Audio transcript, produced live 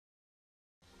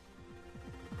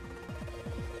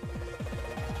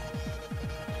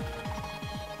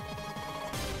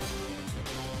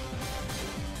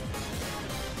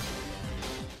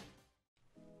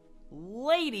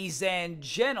Ladies and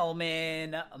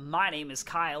gentlemen, my name is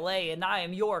KyleAye and I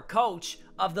am your coach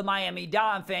of the Miami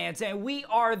Donphans, and we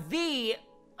are the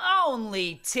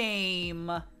only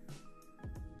team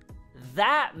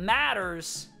that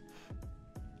matters.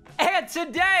 And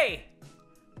today,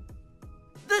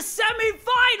 the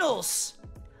semifinals,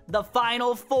 the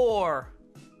final four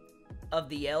of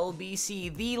the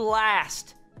LBC, the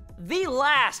last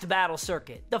battle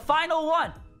circuit, the final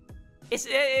one. It's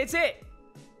it.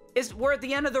 We're at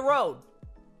the end of the road.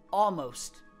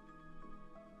 Almost.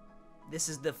 This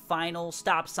is the final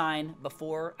stop sign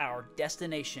before our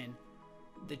destination,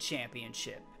 the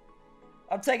championship.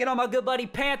 I'm taking on my good buddy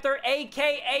Panther,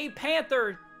 aka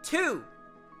Panther 2.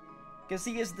 Because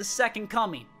he is the second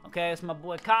coming. Okay, it's my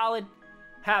boy Colin.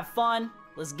 Have fun.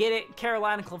 Let's get it.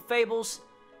 Carolina Clefables.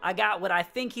 I got what I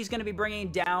think he's going to be bringing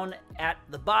down at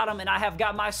the bottom, and I have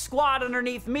got my squad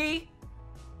underneath me.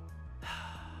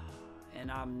 And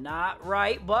I'm not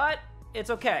right, but it's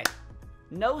okay.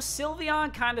 No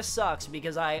Sylveon kind of sucks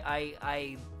because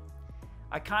I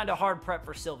kind of hard prep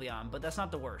for Sylveon, but that's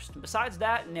not the worst. Besides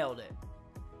that, nailed it.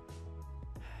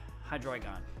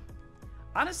 Hydreigon.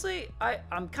 Honestly,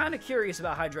 I'm kind of curious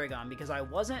about Hydreigon because I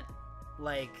wasn't,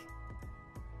 like,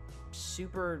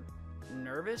 super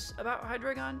nervous about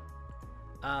Hydreigon.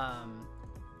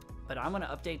 But I'm going to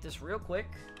update this real quick.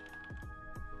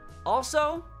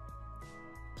 Also,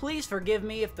 please forgive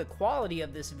me if the quality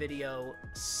of this video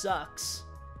sucks.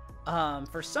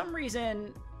 For some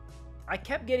reason, I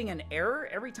kept getting an error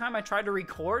every time I tried to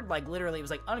record. Like, literally, it was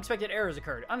like, unexpected errors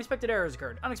occurred. Unexpected errors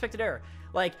occurred. Unexpected error.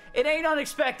 Like, it ain't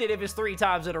unexpected if it's 3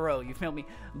 times in a row. You feel me?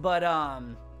 But,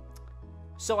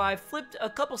 so I flipped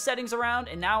a couple settings around,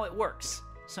 and now it works.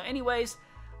 So anyways,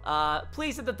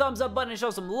 please hit the thumbs up button and show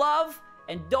some love.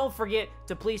 And don't forget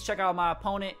to please check out my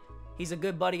opponent. He's a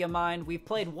good buddy of mine. We've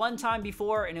played one time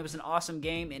before, and it was an awesome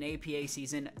game in APA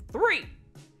Season 3.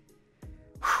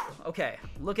 Whew. Okay,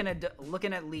 looking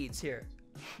at leads here.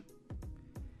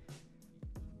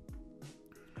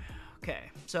 Okay,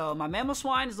 so my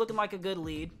Mamoswine is looking like a good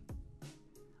lead.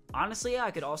 Honestly, I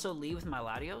could also lead with my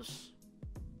Latios.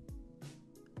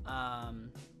 I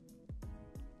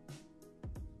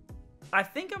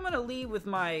think I'm going to lead with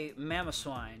my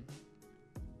Mamoswine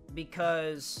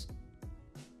because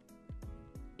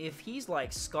if he's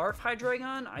like Scarf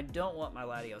Hydreigon, I don't want my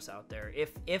Latios out there.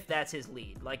 If that's his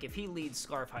lead, like if he leads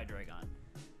Scarf Hydreigon.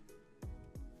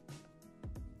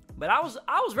 But I was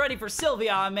ready for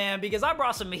Sylveon, man, because I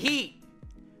brought some heat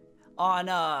on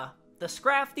the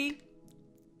Scrafty.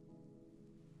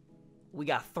 We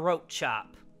got Throat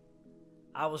Chop.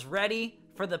 I was ready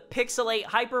for the Pixelate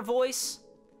Hyper Voice.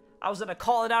 I was gonna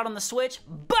call it out on the Switch.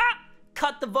 Bop!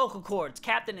 Cut the vocal cords.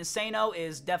 Captain Insano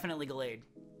is definitely Gallade.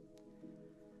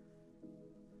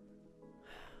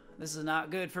 This is not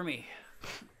good for me.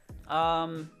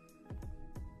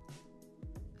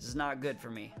 This is not good for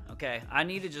me. Okay, I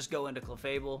need to just go into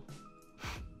Clefable.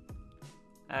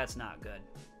 That's not good.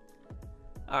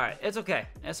 Alright, it's okay.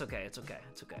 It's okay. It's okay.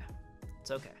 It's okay. It's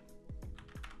okay.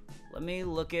 Let me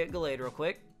look at Gallade real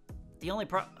quick. The only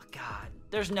God,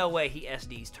 there's no way he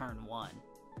SDs turn 1.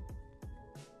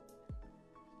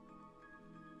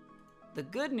 The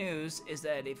good news is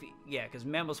that if he, yeah, because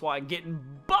Mamoswine getting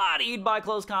bodied by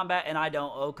close combat and I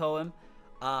don't OHKO him.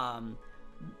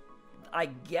 I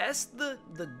guess the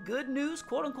good news,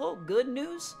 quote unquote, good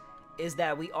news, is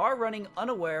that we are running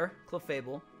Unaware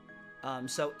Clefable.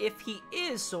 So if he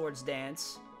is Swords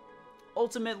Dance,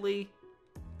 ultimately,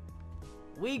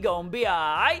 we gonna be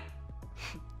alright.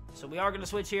 So we are gonna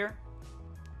switch here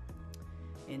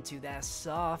into that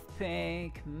soft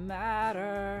pink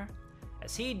matter.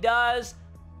 As he does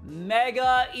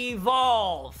Mega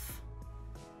Evolve.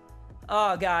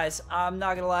 Oh, guys, I'm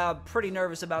not gonna lie, I'm pretty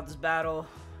nervous about this battle.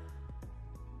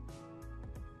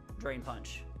 Drain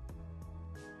Punch.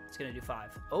 It's gonna do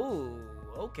 5. Oh,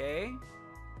 okay.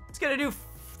 It's gonna do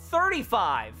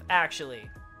 35, actually.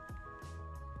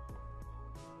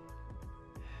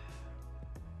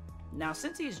 Now,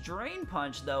 since he's Drain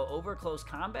Punch, though, over close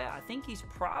combat, I think he's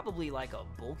probably like a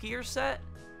bulkier set.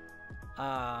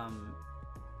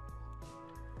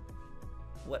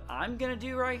 What I'm gonna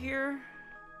do right here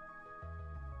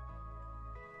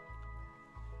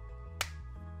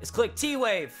is click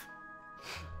T-Wave.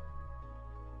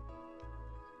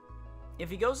 If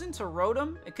he goes into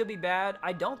Rotom, it could be bad.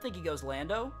 I don't think he goes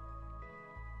Lando.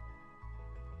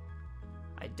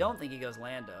 I don't think he goes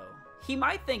Lando. He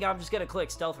might think I'm just gonna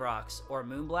click Stealth Rocks or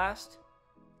Moonblast.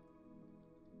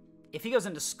 If he goes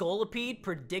into Scolipede,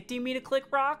 predicting me to click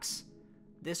Rocks,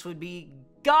 this would be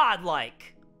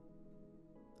godlike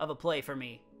of a play for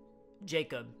me.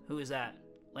 Jacob, who is that?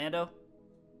 Lando?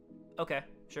 Okay,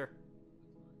 sure.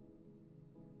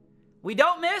 We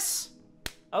don't miss?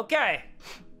 Okay.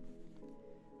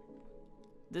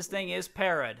 This thing is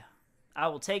parried. I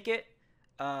will take it.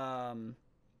 I'm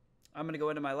going to go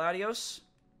into my Latios.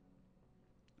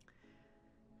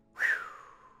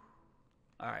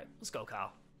 All right, let's go,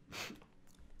 Kyle.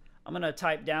 I'm going to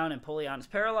type down Empoleon is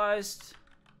paralyzed.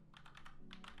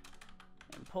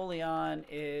 Empoleon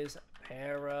is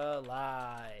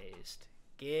paralyzed.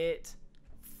 Get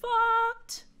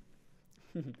fucked.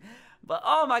 But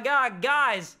oh my god,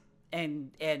 guys,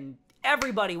 and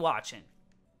everybody watching.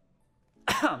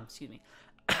 Excuse me.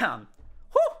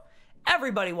 Whew,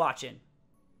 everybody watching.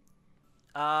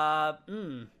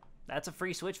 That's a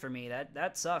free switch for me.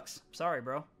 That sucks. Sorry,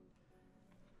 bro.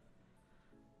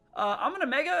 I'm gonna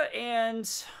Mega and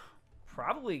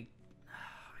probably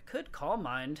I could Calm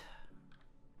Mind.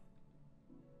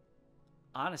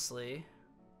 Honestly.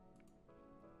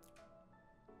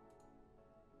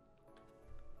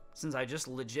 Since I just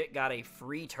legit got a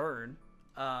free turn.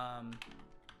 I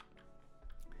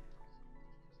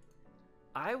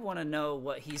want to know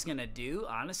what he's going to do,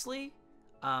 honestly.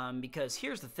 Because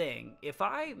here's the thing. If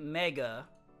I Mega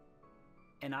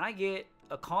and I get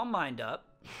a Calm Mind up,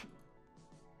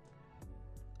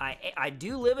 I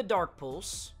do live a Dark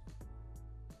Pulse.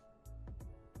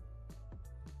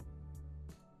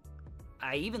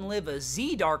 I even live a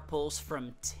Z Dark Pulse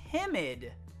from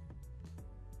Timid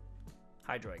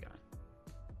Hydreigon.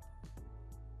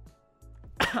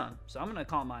 So I'm going to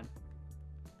Calm Mind.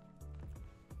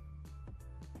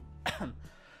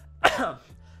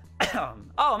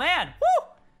 Oh, man. Woo!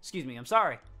 Excuse me. I'm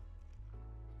sorry.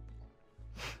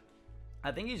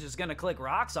 I think he's just going to click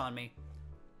rocks on me.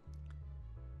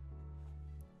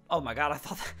 Oh, my God.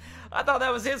 I thought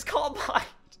that was his Calm Mind.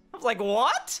 I was like,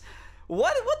 what?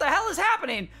 What the hell is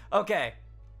happening? Okay.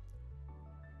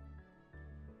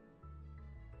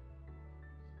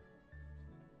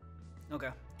 Okay.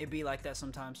 It be like that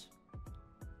sometimes.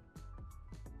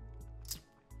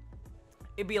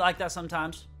 It be like that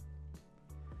sometimes.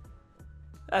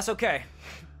 That's okay.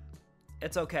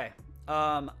 It's okay.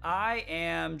 I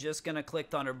am just gonna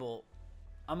click Thunderbolt.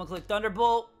 I'm gonna click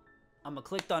Thunderbolt. I'm gonna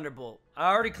click Thunderbolt.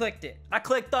 I already clicked it. I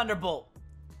clicked Thunderbolt.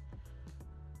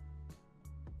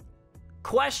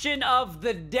 Question of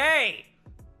the day.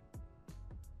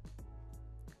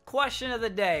 Question of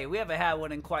the day. We haven't had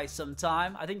one in quite some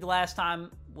time. I think the last time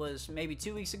was maybe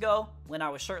 2 weeks ago when I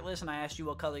was shirtless and I asked you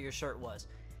what color your shirt was.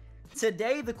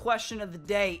 Today, the question of the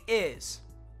day is,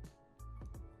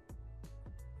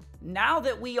 now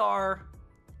that we are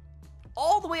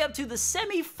all the way up to the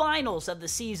semifinals of the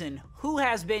season, who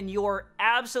has been your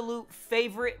absolute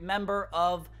favorite member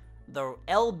of the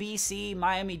LBC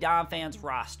Miami Donphans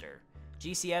roster?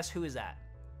 GCS, who is that?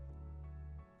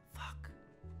 Fuck.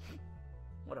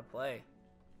 What a play.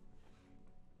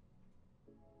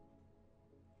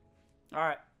 All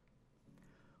right.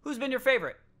 Who's been your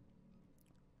favorite?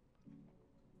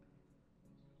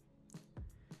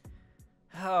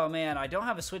 Oh, man, I don't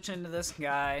have a switch into this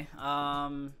guy.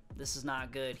 This is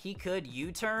not good. He could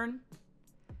U-turn,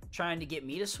 trying to get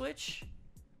me to switch.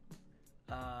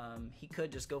 He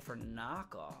could just go for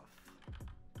knockoff.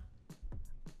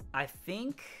 I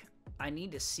think I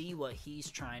need to see what he's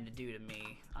trying to do to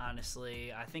me,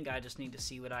 honestly. I think I just need to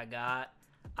see what I got.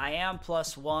 I am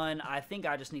 +1. I think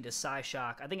I just need to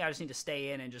Psyshock. I think I just need to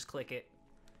stay in and just click it.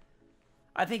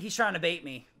 I think he's trying to bait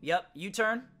me. Yep,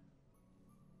 U-turn.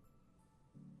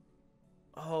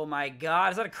 Oh my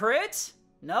god, is that a crit?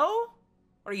 No?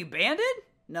 Are you banded?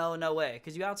 No, no way,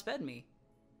 because you outsped me.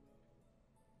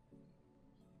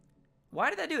 Why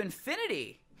did that do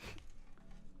infinity?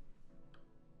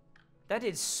 That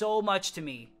did so much to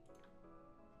me.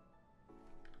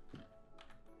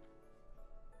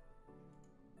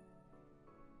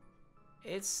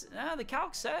 It's, the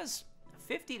calc says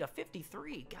 50 to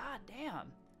 53. God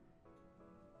damn.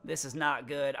 This is not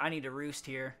good. I need to roost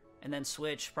here and then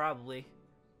switch, probably.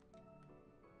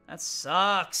 That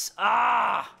sucks.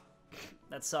 Ah!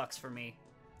 That sucks for me.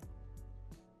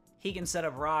 He can set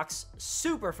up rocks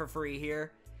super for free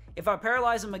here. If I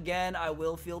paralyze him again, I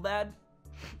will feel bad.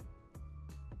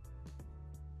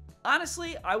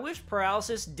 Honestly, I wish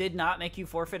paralysis did not make you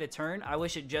forfeit a turn. I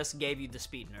wish it just gave you the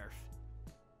speed nerf.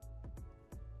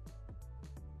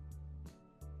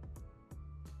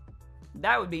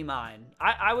 That would be mine.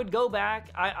 I would go back.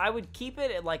 I would keep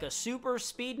it at like a super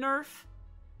speed nerf.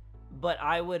 But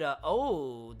I would,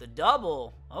 oh, the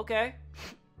double. Okay.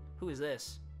 Who is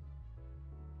this?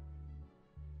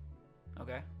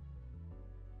 Okay.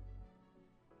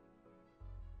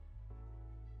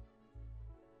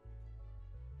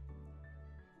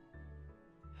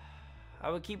 I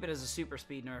would keep it as a super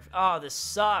speed nerf. Oh, this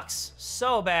sucks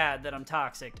so bad that I'm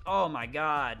toxic. Oh my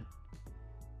god.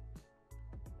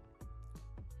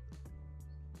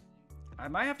 I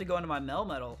might have to go into my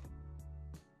Melmetal.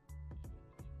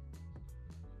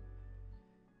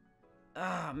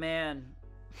 Ah, man.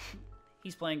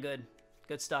 He's playing good.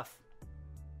 Good stuff.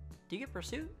 Do you get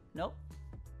Pursuit? Nope.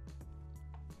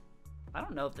 I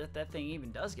don't know if that thing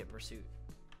even does get Pursuit.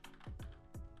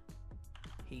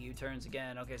 He U-turns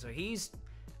again. Okay, so he's...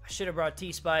 I should have brought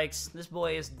T-Spikes. This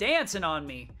boy is dancing on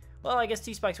me. Well, I guess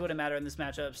T-Spikes wouldn't matter in this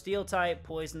matchup. Steel type,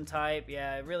 poison type.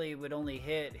 Yeah, it really would only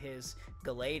hit his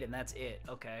KyleAye, and that's it.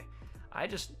 Okay. I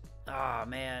just... Ah,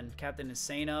 man. Captain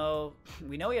Insano.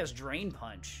 We know he has Drain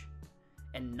Punch.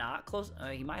 And not close...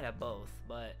 he might have both,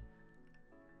 but...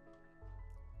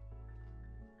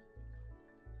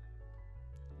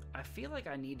 I feel like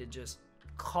I need to just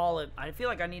call it... I feel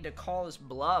like I need to call this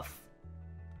bluff.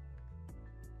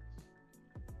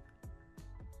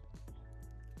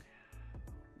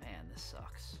 Man, this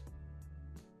sucks.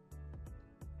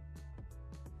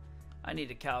 I need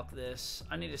to calc this.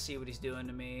 I need to see what he's doing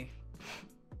to me.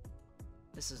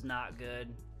 This is not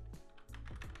good.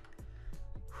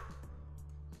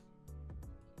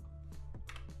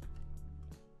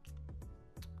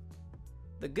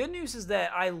 The good news is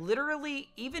that I literally,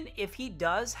 even if he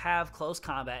does have close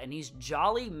combat and he's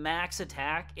jolly max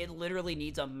attack, it literally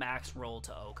needs a max roll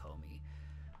to OHKO me.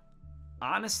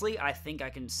 Honestly, I think I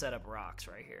can set up rocks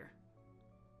right here.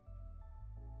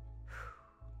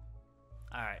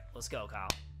 Alright, let's go, Kyle.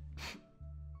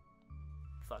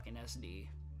 Fucking SD.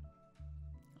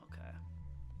 Okay.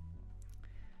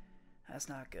 That's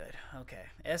not good. Okay.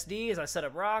 SD as I set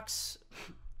up rocks.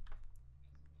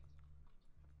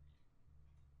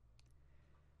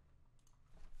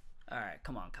 Alright,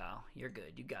 come on, Kyle. You're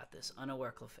good. You got this.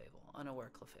 Unaware Clefable. Unaware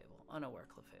Clefable. Unaware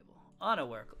Clefable.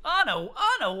 Unaware.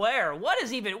 Unaware? What are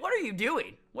you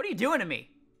doing? What are you doing to me?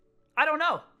 I don't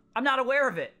know. I'm not aware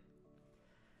of it.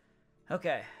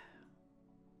 Okay.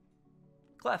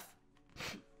 Clef.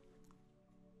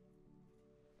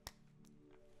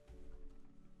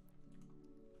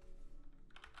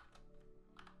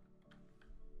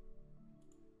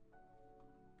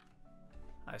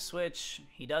 I switch.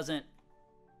 He doesn't.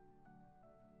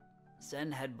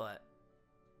 Zen Headbutt.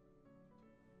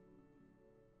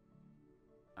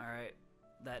 Alright.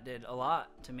 That did a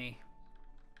lot to me.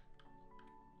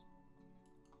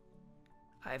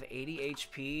 I have 80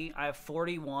 HP. I have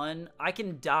 41. I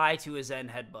can die to a Zen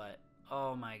Headbutt.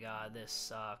 Oh my god, this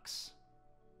sucks.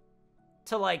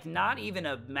 To like not even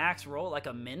a max roll, like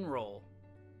a min roll.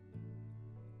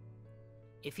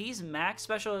 If he's max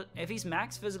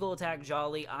physical attack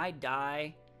jolly, I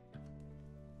die.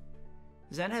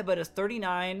 Zen Headbutt is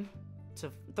 39%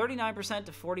 to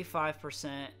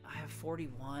 45%. I have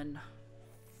 41. Oh,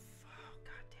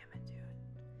 god damn it, dude.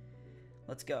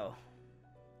 Let's go.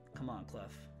 Come on,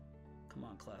 Clef. Come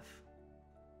on, Clef.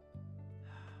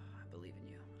 I believe in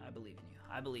you. I believe in you.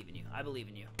 I believe in you. I believe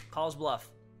in you. Calls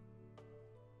bluff.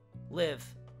 Live.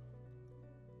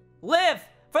 Live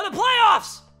for the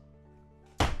playoffs!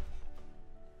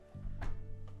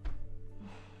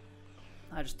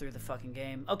 I just threw the fucking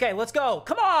game. Okay, let's go.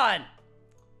 Come on!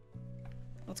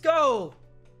 Let's go!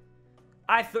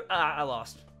 I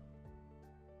lost.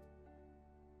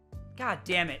 God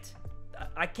damn it.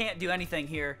 I can't do anything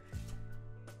here.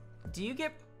 Do you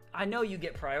get... I know you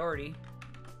get priority.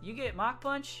 You get Mach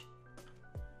Punch?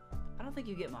 I don't think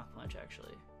you get Mach Punch,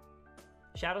 actually.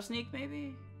 Shadow Sneak,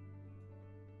 maybe?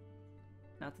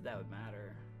 Not that that would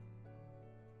matter.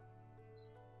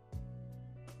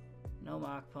 No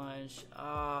Mach Punch.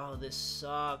 Oh, this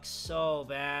sucks so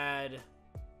bad.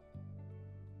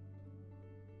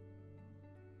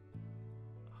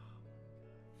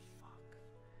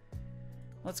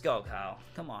 Let's go, Kyle.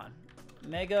 Come on.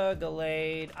 Mega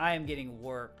Gallade. I am getting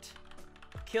worked.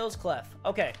 Kills Clef.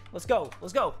 Okay, let's go.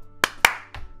 Let's go.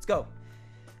 Let's go.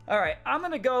 All right, I'm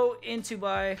going to go into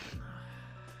my...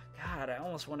 God, I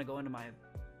almost want to go into my...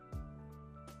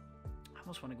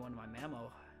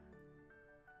 Mammo.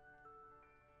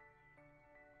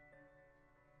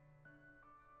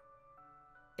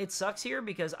 It sucks here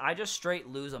because I just straight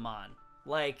lose him on.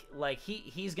 Like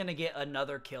he's going to get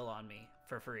another kill on me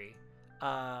for free.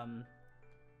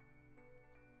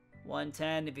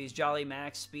 110, if he's Jolly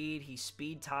Max Speed, he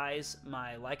speed ties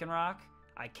my Lycanroc.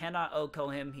 I cannot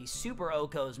OHKO him. He super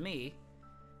OHKOs me.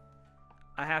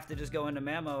 I have to just go into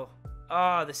Mammo.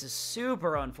 Oh, this is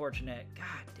super unfortunate. God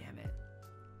damn it.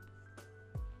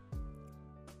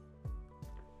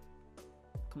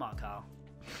 Come on, Kyle.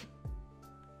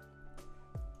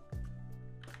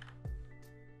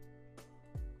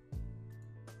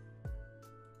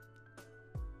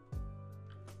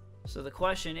 So the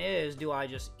question is, do I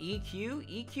just EQ?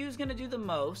 EQ is gonna do the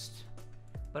most,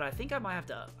 but I think I might have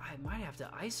to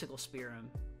icicle spear him.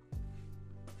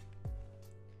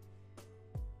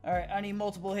 All right, I need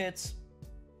multiple hits.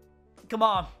 Come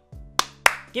on.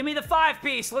 Give me the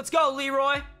 5-piece. Let's go,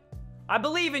 Leroy. I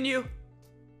believe in you.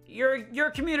 You're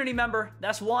a community member.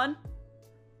 That's 1.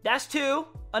 That's 2.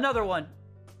 Another 1.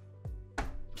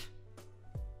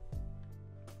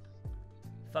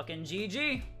 Fucking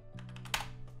GG.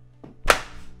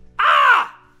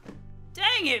 Ah!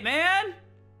 Dang it, man.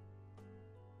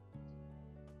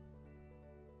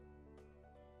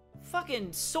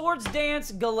 Fucking Swords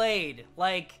Dance Gallade.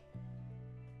 Like,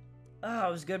 oh,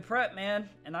 it was good prep, man.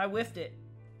 And I whiffed it.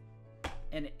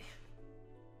 And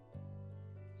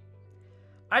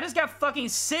I just got fucking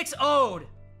 6-0'd.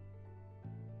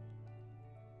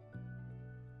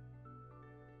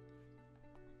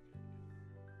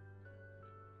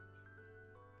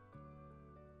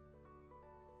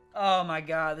 Oh my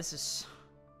god, this is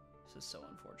so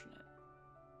unfortunate.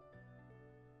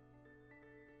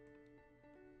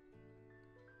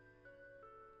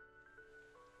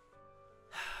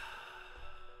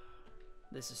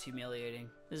 This is humiliating.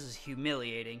 This is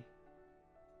humiliating.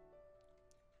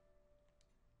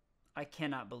 I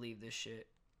cannot believe this shit.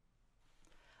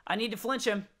 I need to flinch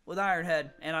him with Iron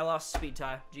Head, and I lost the speed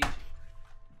tie. Jeez.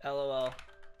 LOL.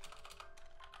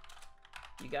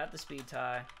 You got the speed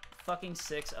tie. Fucking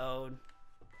 6-0'd.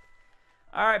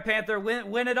 Alright, Panther.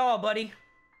 Win it all, buddy.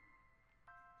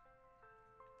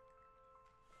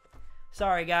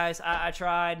 Sorry, guys. I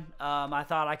tried. I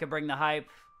thought I could bring the hype.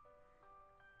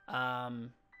 I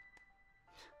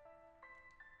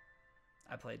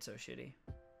played so shitty.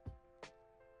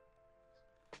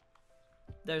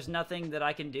 There's nothing that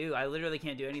I can do. I literally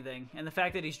can't do anything. And the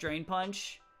fact that he's Drain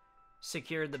Punch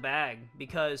secured the bag,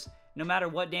 because no matter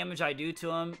what damage I do to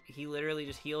him, he literally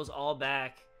just heals all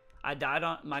back. My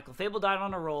Clefable died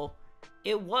on a roll.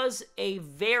 It was a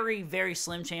very, very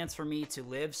slim chance for me to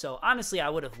live. So honestly, I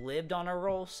would have lived on a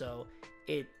roll. So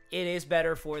it is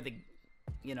better for the,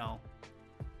 you know,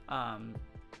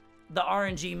 the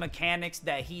RNG mechanics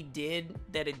that he did,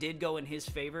 that it did go in his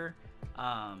favor.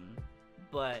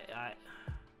 But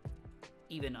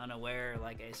even unaware,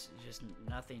 like, it's just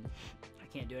nothing. I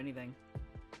can't do anything.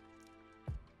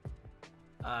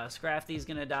 Scrafty's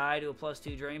gonna die to a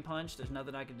 +2 Drain Punch. There's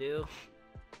nothing I can do.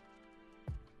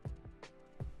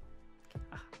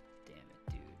 Ah, damn it,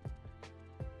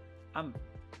 dude.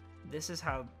 This is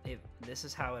how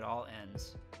it all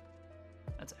ends.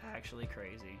 That's actually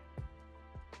crazy.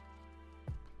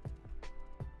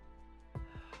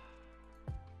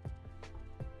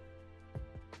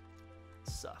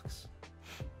 Sucks.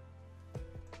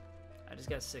 I just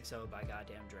got 6-0 by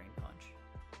goddamn Drain Punch.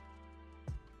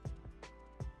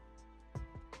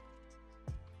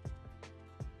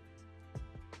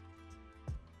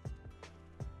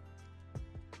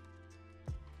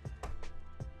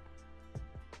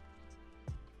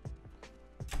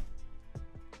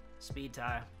 Speed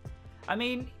tie. I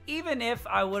mean, even if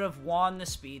I would have won the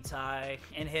speed tie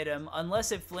and hit him,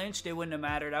 unless it flinched, it wouldn't have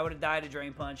mattered. I would have died to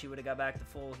Drain Punch. He would have got back to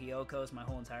full Hyokos, my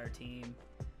whole entire team.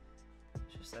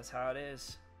 It's just, that's how it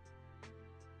is.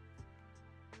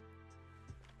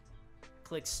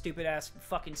 Click stupid ass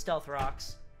fucking Stealth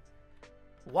Rocks.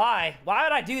 Why? Why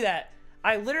would I do that?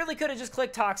 I literally could have just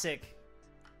clicked Toxic.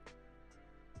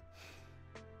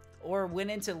 Or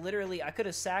went into literally, I could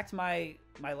have sacked my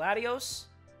Latios.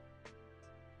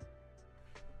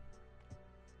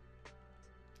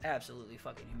 Absolutely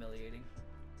fucking humiliating.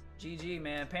 GG,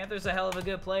 man. Panther's a hell of a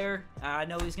good player. I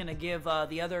know he's going to give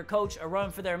the other coach a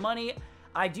run for their money.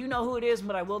 I do know who it is,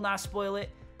 but I will not spoil it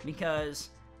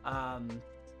because I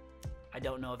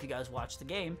don't know if you guys watched the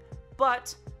game.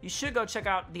 But you should go check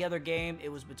out the other game. It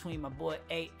was between my boy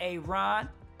Aaron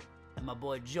and my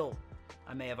boy Joel.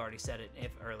 I may have already said it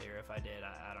earlier. If I did,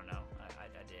 I don't know.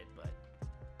 I did, but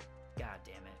god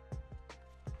damn it.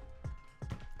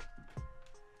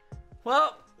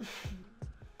 Well,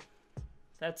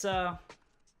 that's all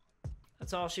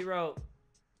she wrote.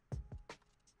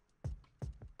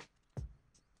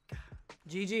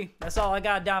 GG. That's all I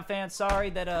got, Donphans. Sorry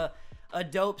that a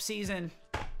dope season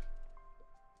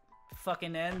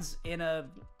fucking ends in a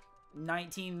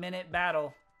 19-minute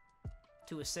battle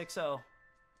to a 6-0.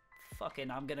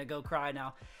 Fucking, I'm gonna go cry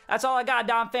now. That's all I got,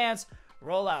 Donphans.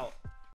 Roll out.